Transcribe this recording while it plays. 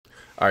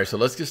All right, so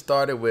let's get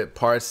started with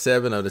part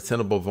 7 of the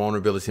Tenable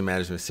Vulnerability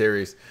Management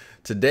series.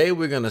 Today,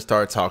 we're going to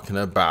start talking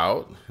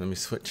about, let me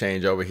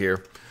change over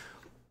here.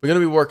 We're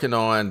going to be working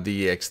on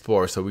the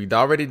Explorer. So we've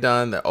already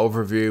done the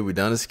overview, we've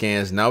done the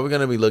scans. Now we're going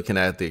to be looking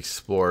at the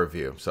Explorer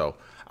view. So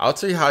I'll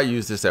tell you how I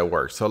use this at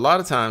work. So a lot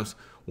of times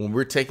when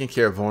we're taking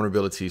care of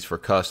vulnerabilities for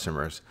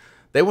customers,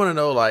 they want to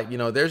know, like,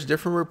 there's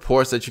different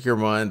reports that you can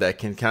run that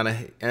can kind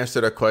of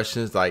answer their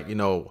questions, like,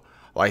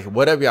 like,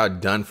 what have y'all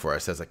done for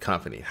us as a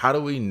company? How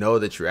do we know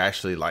that you're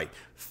actually like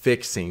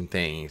fixing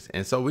things?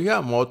 And so we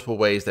got multiple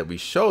ways that we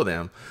show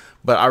them,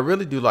 but I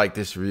really do like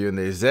this view, and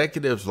the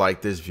executives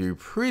like this view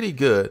pretty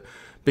good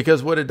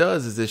because what it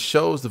does is it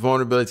shows the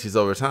vulnerabilities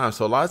over time.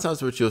 So a lot of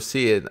times what you'll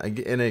see, an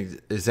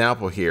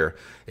example here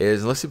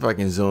is, let's see if I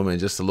can zoom in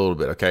just a little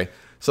bit, okay?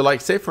 So like,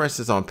 say for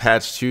instance, on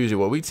Patch Tuesday,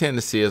 what we tend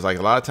to see is like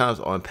a lot of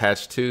times on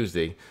Patch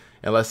Tuesday,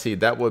 and let's see,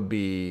 that would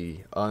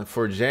be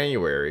for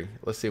January.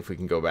 Let's see if we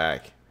can go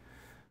back.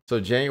 So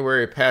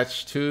January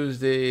Patch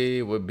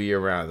Tuesday would be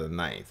around the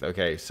 9th.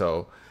 Okay,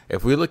 so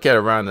if we look at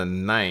around the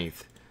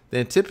 9th,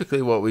 then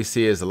typically what we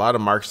see is a lot of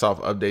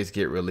Microsoft updates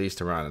get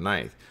released around the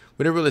 9th.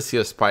 We didn't really see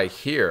a spike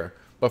here,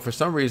 but for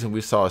some reason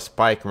we saw a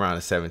spike around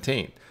the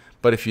 17th.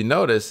 But if you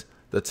notice,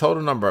 the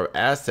total number of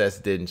assets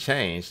didn't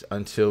change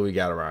until we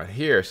got around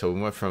here. So we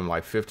went from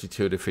like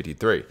 52 to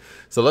 53.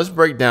 So let's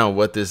break down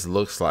what this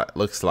looks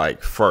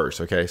like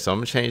first. Okay, so I'm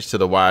gonna change to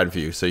the wide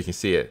view so you can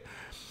see it.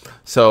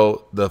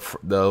 So the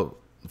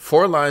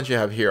 4 lines you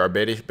have here are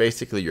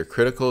basically your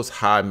criticals,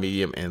 high,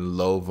 medium, and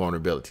low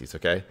vulnerabilities,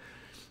 okay?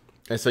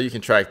 And so you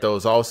can track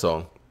those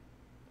also.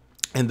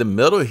 In the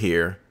middle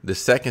here, the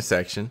second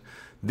section,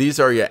 these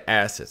are your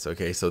assets,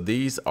 okay? So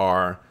these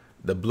are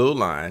the blue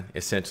line,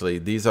 essentially.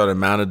 These are the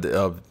amount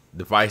of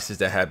devices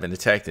that have been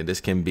detected.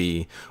 This can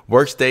be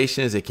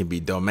workstations, it can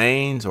be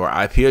domains or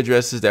IP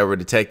addresses that were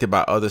detected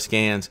by other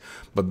scans.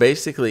 But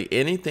basically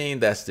anything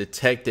that's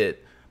detected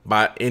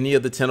by any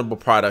of the Tenable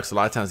products a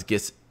lot of times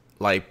gets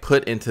like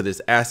put into this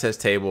assets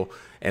table,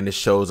 and it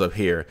shows up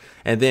here.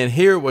 And then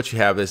here what you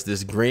have is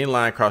this green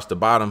line across the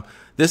bottom.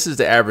 This is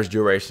the average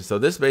duration. So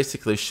this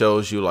basically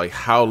shows you like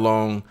how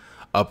long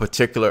a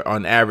particular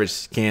on average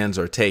scans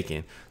are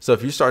taking. So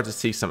if you start to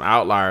see some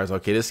outliers,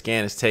 okay, this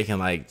scan is taking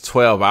like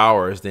 12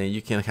 hours, then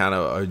you can kind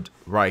of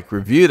like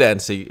review that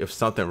and see if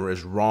something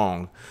is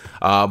wrong.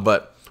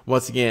 But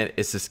once again,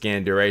 it's the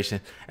scan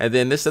duration. And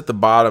then this at the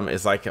bottom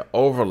is like an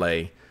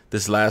overlay.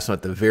 This last one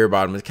at the very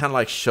bottom, it kind of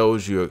like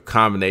shows you a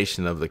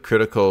combination of the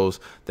criticals,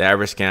 the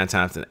average scan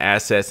times, and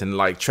assets, and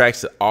like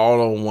tracks it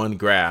all on one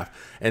graph.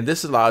 And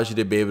this allows you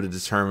to be able to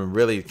determine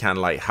really kind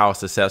of like how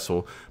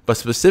successful. But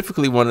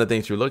specifically, one of the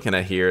things we're looking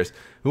at here is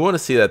we want to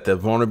see that the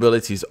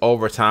vulnerabilities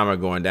over time are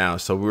going down.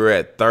 So we were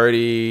at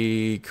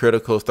 30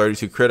 criticals,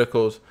 32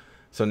 criticals.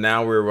 So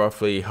now we're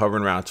roughly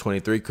hovering around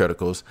 23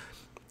 criticals.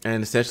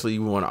 And essentially,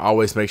 you want to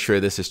always make sure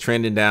this is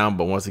trending down.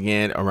 But once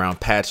again, around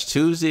Patch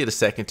Tuesday, the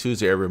second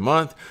Tuesday every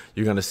month,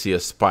 you're going to see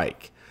a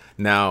spike.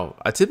 Now,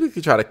 I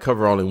typically try to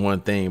cover only one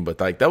thing, but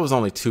like that was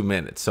only 2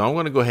 minutes. So I'm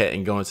going to go ahead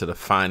and go into the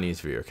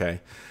findings view, okay?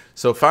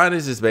 So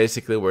findings is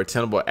basically where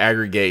Tenable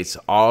aggregates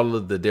all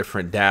of the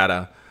different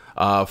data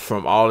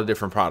from all the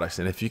different products.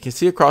 And if you can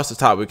see across the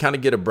top, we kind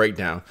of get a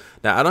breakdown.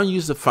 Now, I don't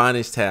use the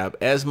findings tab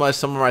as much.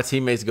 Some of my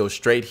teammates go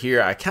straight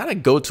here. I kind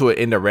of go to it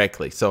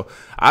indirectly. So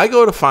I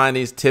go to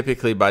findings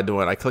typically by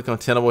I click on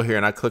Tenable here,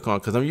 and I click on,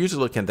 because I'm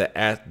usually looking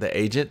at the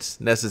agents,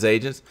 Nessus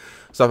agents.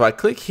 So if I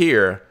click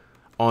here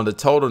on the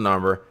total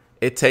number,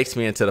 it takes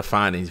me into the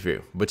findings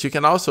view. But you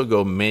can also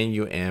go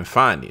menu and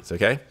findings,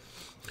 okay?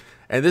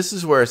 And this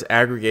is where it's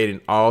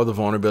aggregating all the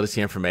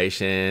vulnerability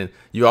information.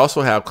 You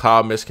also have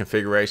cloud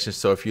misconfiguration.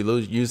 So if you're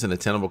using a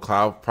Tenable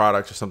cloud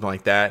product or something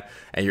like that,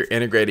 and you're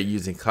integrated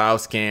using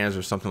cloud scans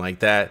or something like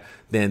that,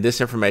 then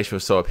this information will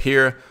show up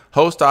here.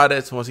 Host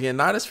audits, once again,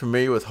 not as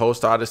familiar with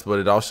host audits, but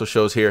it also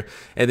shows here.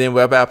 And then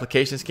web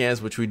application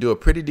scans, which we do a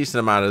pretty decent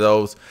amount of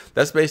those.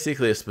 That's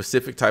basically a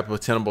specific type of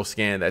Tenable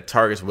scan that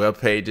targets web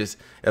pages.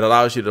 It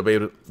allows you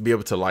to be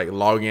able to like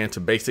log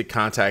into basic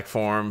contact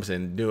forms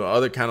and do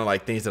other kind of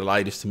like things that allow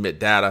you to submit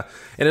data.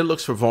 And it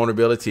looks for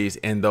vulnerabilities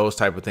and those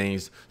type of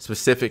things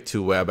specific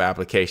to web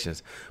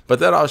applications. But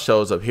that all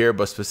shows up here.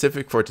 But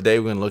specific for today,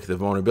 we're going to look at the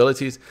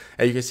vulnerabilities.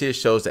 And you can see it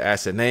shows the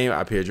asset name,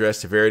 IP address,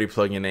 severity,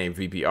 plugin name,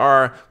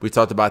 VPR. We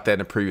talked about that in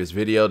the previous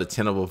video. The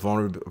Tenable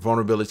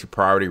vulnerability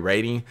priority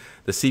rating.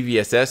 The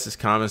CVSS is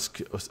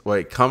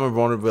common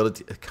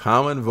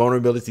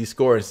vulnerability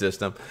scoring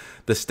system.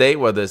 The state,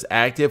 whether it's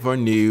active or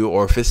new,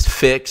 or if it's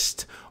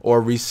fixed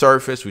or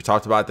resurfaced. We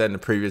talked about that in the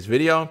previous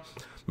video.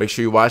 Make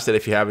sure you watch that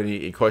if you have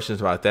any questions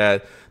about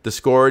that.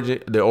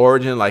 The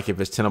origin, like if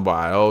it's Tenable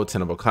IO,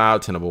 Tenable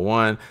Cloud, Tenable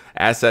One,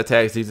 asset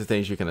tags, these are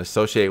things you can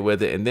associate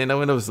with it. And then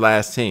when it was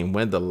last seen,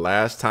 when the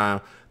last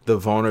time the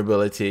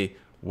vulnerability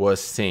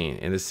was seen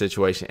in this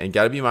situation. And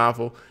got to be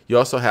mindful, you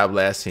also have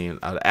last seen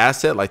an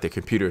asset, like the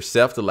computer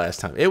itself, the last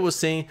time it was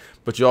seen,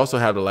 but you also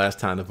have the last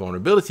time the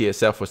vulnerability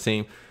itself was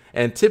seen.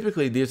 And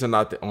typically these are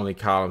not the only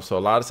columns. So a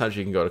lot of times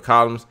you can go to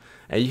columns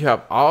and you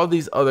have all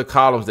these other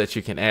columns that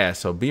you can add.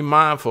 So be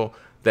mindful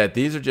that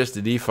these are just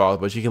the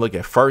default, but you can look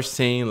at first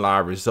seen,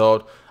 live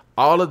result.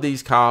 All of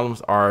these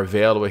columns are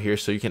available here,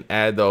 so you can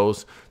add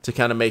those to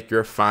kind of make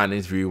your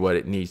findings view what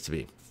it needs to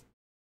be.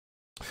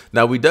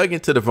 Now, we dug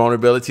into the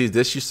vulnerabilities.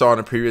 This you saw in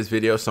the previous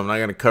video, so I'm not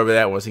going to cover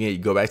that. Once again, you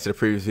go back to the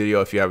previous video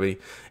if you want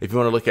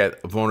to look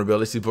at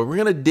vulnerabilities. But we're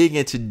going to dig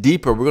into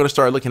deeper. We're going to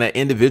start looking at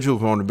individual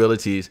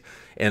vulnerabilities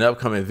in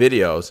upcoming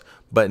videos,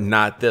 but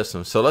not this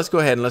one. So let's go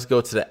ahead and let's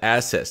go to the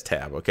Assets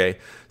tab. Okay,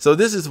 so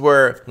this is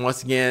where,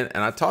 once again,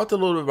 and I talked a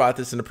little bit about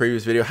this in the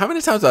previous video. How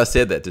many times have I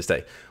said that to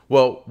say?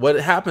 Well, what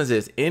happens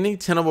is any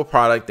Tenable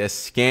product that's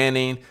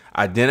scanning,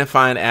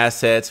 identifying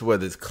assets,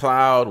 whether it's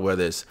cloud,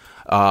 whether it's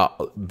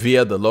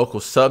via the local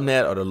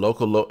subnet or the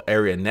local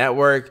area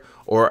network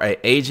or an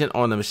agent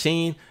on the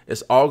machine,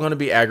 it's all going to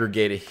be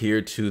aggregated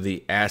here to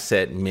the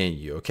asset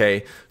menu.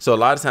 Okay, so a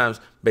lot of times,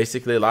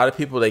 basically, a lot of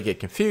people, they get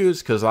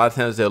confused because a lot of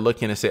times they're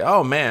looking and say,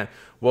 oh man,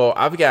 well,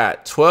 I've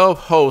got 12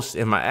 hosts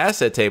in my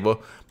asset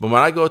table, but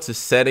when I go to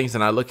settings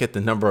and I look at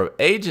the number of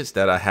agents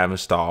that I have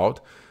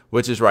installed,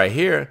 which is right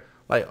here,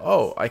 like,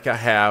 oh, like I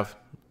have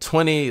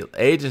 20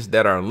 agents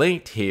that are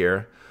linked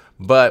here.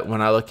 But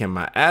when I look in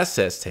my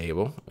assets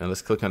table, and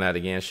let's click on that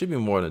again, it should be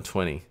more than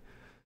 20.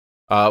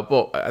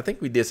 Well, I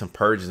think we did some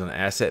purges on the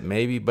asset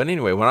maybe. But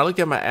anyway, when I look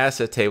at my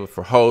asset table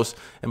for hosts,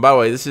 and by the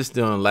way, this is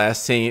doing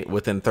last seen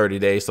within 30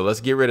 days. So let's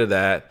get rid of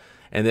that.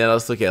 And then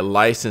let's look at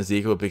license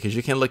equal, because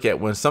you can look at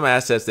when some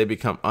assets, they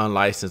become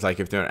unlicensed, like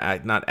if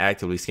they're not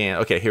actively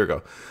scanned. Okay, here we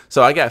go.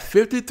 So I got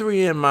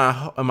 53 in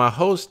my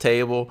host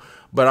table,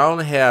 but I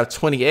only have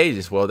 20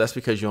 agents. Well, that's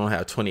because you only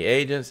have 20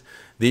 agents.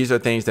 These are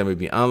things that may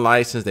be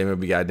unlicensed. They may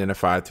be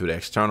identified through the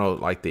external,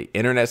 like the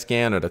internet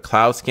scan or the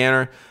cloud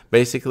scanner,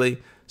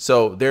 basically.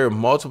 So there are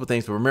multiple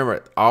things. But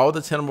remember, all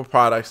the Tenable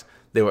products,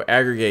 they will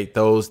aggregate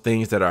those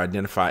things that are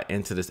identified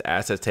into this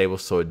assets table,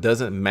 so it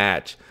doesn't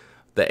match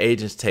the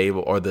agents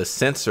table or the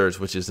sensors,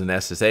 which is the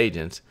Nessus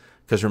agents,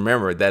 because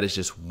remember, that is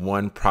just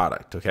one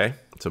product. Okay,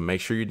 so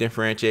make sure you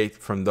differentiate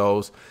from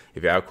those.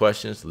 If you have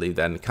questions, leave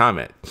that in the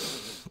comment.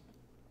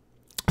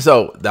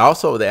 So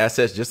also the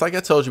assets, just like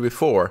I told you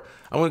before,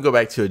 I'm going to go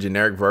back to a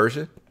generic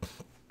version.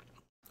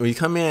 When you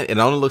come in, it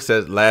only looks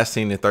at last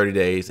seen in 30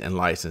 days and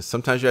license.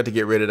 Sometimes you have to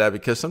get rid of that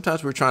because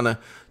sometimes we're trying to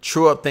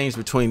true up things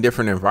between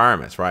different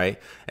environments, right?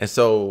 And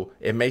so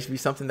it may be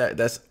something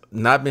that's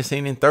not been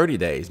seen in 30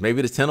 days.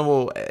 Maybe the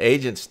Tenable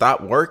agent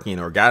stopped working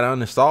or got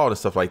uninstalled and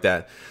stuff like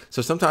that.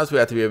 So sometimes we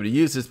have to be able to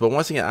use this. But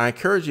once again, I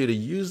encourage you to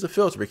use the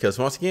filter, because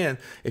once again,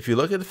 if you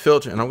look at the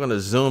filter, and I'm going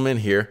to zoom in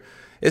here,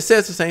 it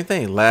says the same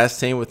thing, last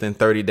seen within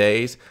 30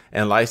 days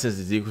and license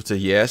is equal to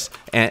yes.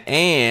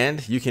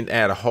 And you can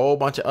add a whole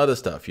bunch of other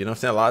stuff. You know what I'm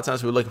saying? A lot of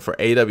times we're looking for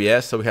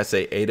AWS. So we have to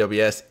say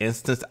AWS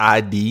instance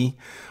ID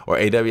or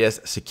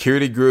AWS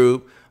security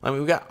group. I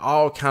mean, we got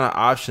all kind of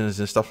options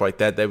and stuff like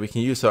that we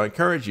can use. So I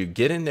encourage you,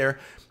 get in there,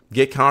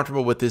 get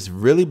comfortable with this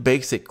really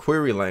basic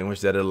query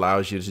language that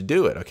allows you to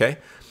do it. Okay.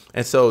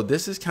 And so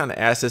this is kind of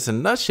assets in a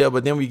nutshell,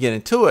 but then we get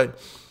into it.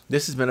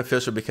 This is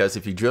beneficial because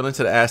if you drill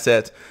into the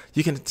assets,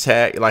 you can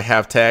tag, like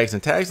have tags,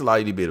 and tags allow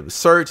you to be able to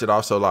search. It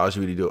also allows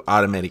you to do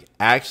automatic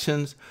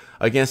actions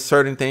against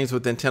certain things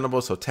within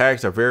Tenable. So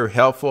tags are very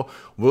helpful.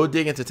 We'll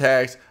dig into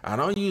tags. I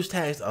don't use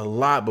tags a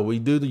lot, but we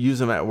do use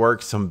them at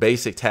work, some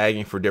basic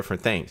tagging for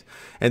different things.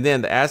 And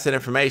then the asset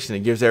information,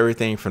 it gives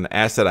everything from the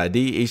asset ID.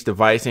 Each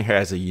device in here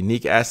has a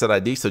unique asset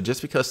ID. So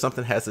just because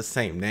something has the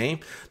same name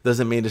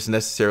doesn't mean it's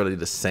necessarily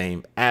the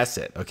same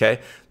asset.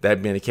 Okay,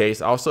 that being the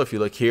case. Also, if you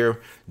look here,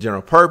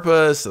 general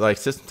purpose, like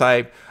system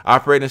type,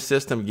 operating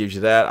system gives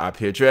you that,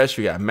 IP address,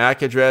 you got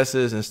MAC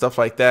addresses and stuff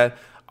like that.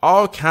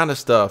 All kind of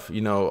stuff,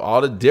 you know, all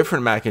the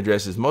different MAC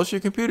addresses. Most of your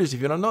computers,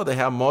 if you don't know, they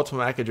have multiple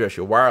MAC address.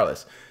 Your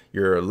wireless,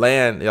 your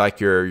LAN, like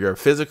your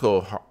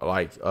physical,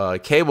 like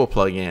cable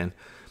plug-in,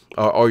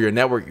 or your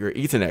network, your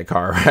Ethernet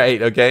card,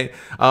 right? Okay,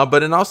 but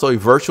then also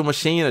virtual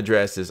machine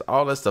addresses,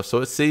 all that stuff. So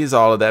it sees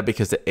all of that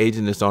because the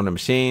agent is on the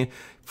machine.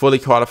 Fully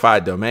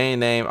qualified domain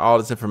name, all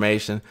this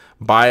information,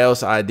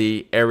 BIOS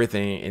ID,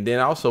 everything. And then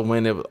also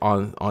when it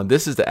on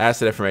this is the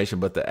asset information,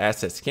 but the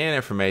asset scan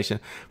information,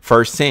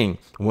 first seen.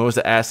 When was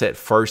the asset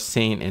first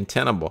seen in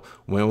Tenable?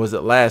 When was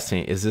it last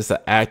seen? Is this an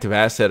active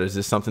asset or is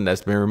this something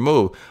that's been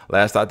removed?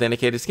 Last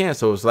authenticated scan.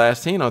 So it was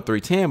last seen on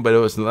 310, but it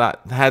was not,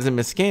 hasn't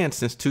been scanned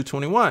since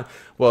 221.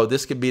 Well,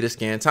 this could be the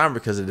scan time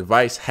because the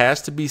device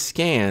has to be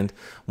scanned.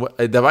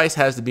 A device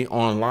has to be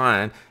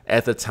online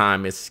at the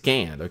time it's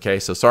scanned. Okay,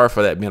 so sorry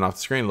for that being off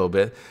the screen a little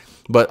bit,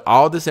 but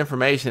all this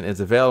information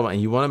is available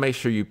and you want to make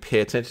sure you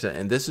pay attention to it.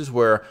 And this is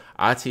where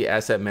IT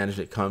asset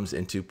management comes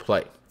into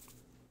play.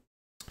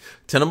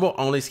 Tenable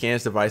only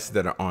scans devices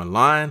that are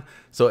online.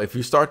 So if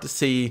you start to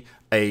see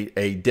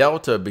a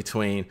delta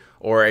between,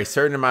 or a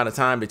certain amount of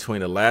time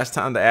between the last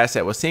time the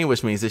asset was seen,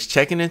 which means it's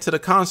checking into the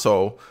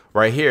console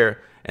right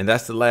here, and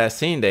that's the last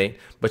seen date,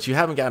 but you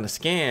haven't gotten a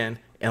scan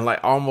in like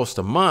almost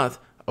a month,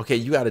 okay,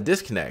 you got to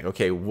disconnect.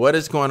 Okay, what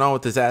is going on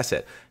with this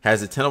asset?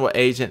 Has the Tenable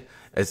agent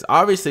It's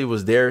obviously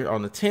was there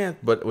on the 10th,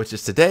 but which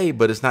is today,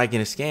 but it's not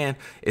getting scanned.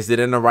 Is it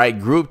in the right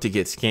group to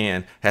get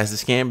scanned? Has the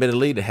scan been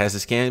deleted? Has the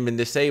scan been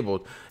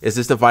disabled? Is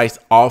this device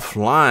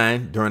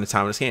offline during the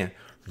time of the scan?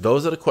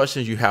 Those are the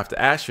questions you have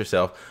to ask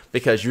yourself,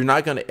 because you're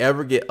not going to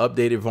ever get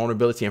updated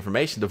vulnerability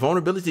information. The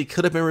vulnerability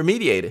could have been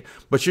remediated,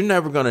 but you're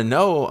never going to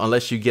know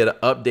unless you get an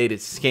updated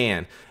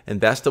scan.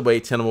 And that's the way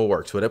Tenable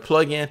works. With a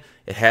plugin,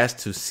 it has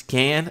to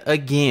scan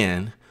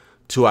again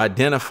to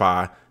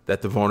identify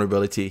that the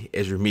vulnerability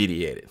is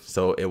remediated.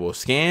 So it will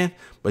scan,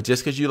 but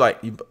just because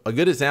a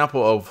good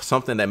example of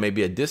something that may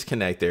be a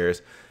disconnect there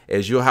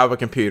is you'll have a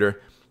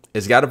computer,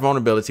 it's got a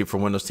vulnerability for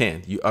Windows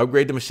 10. You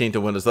upgrade the machine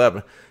to Windows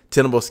 11,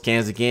 Tenable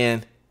scans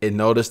again, it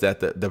noticed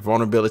that the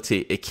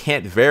vulnerability, it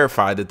can't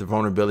verify that the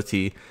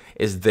vulnerability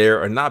is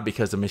there or not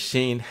because the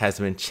machine has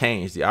been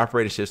changed. The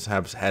operating system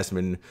has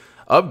been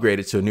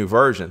upgraded to a new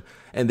version.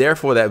 And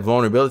therefore that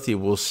vulnerability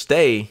will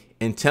stay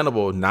in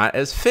Tenable not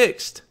as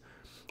fixed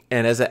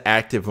and as an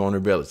active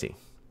vulnerability,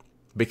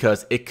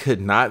 because it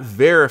could not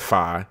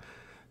verify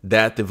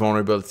that the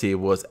vulnerability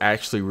was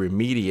actually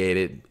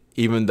remediated,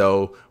 even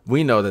though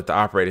we know that the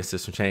operating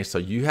system changed. So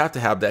you have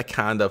to have that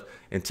kind of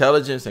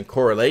intelligence and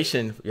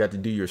correlation you have to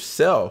do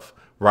yourself,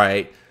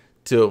 right?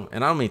 And I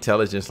don't mean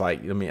intelligence I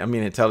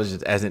mean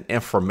intelligence as in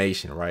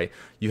information, right?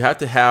 You have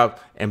to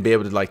have and be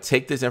able to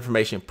take this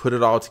information, put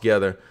it all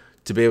together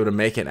to be able to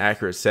make an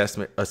accurate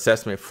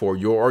assessment for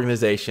your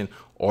organization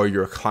or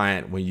your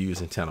client when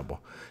using Tenable.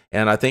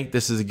 And I think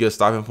this is a good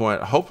stopping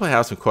point. Hopefully I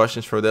have some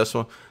questions for this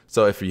one.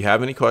 So if you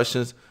have any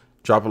questions,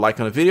 drop a like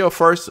on the video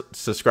first,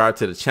 subscribe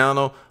to the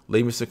channel,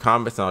 leave me some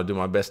comments, and I'll do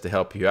my best to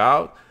help you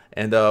out.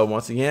 And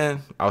once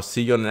again, I'll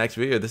see you on the next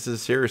video. This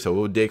is a series, so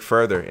we'll dig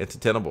further into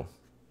Tenable.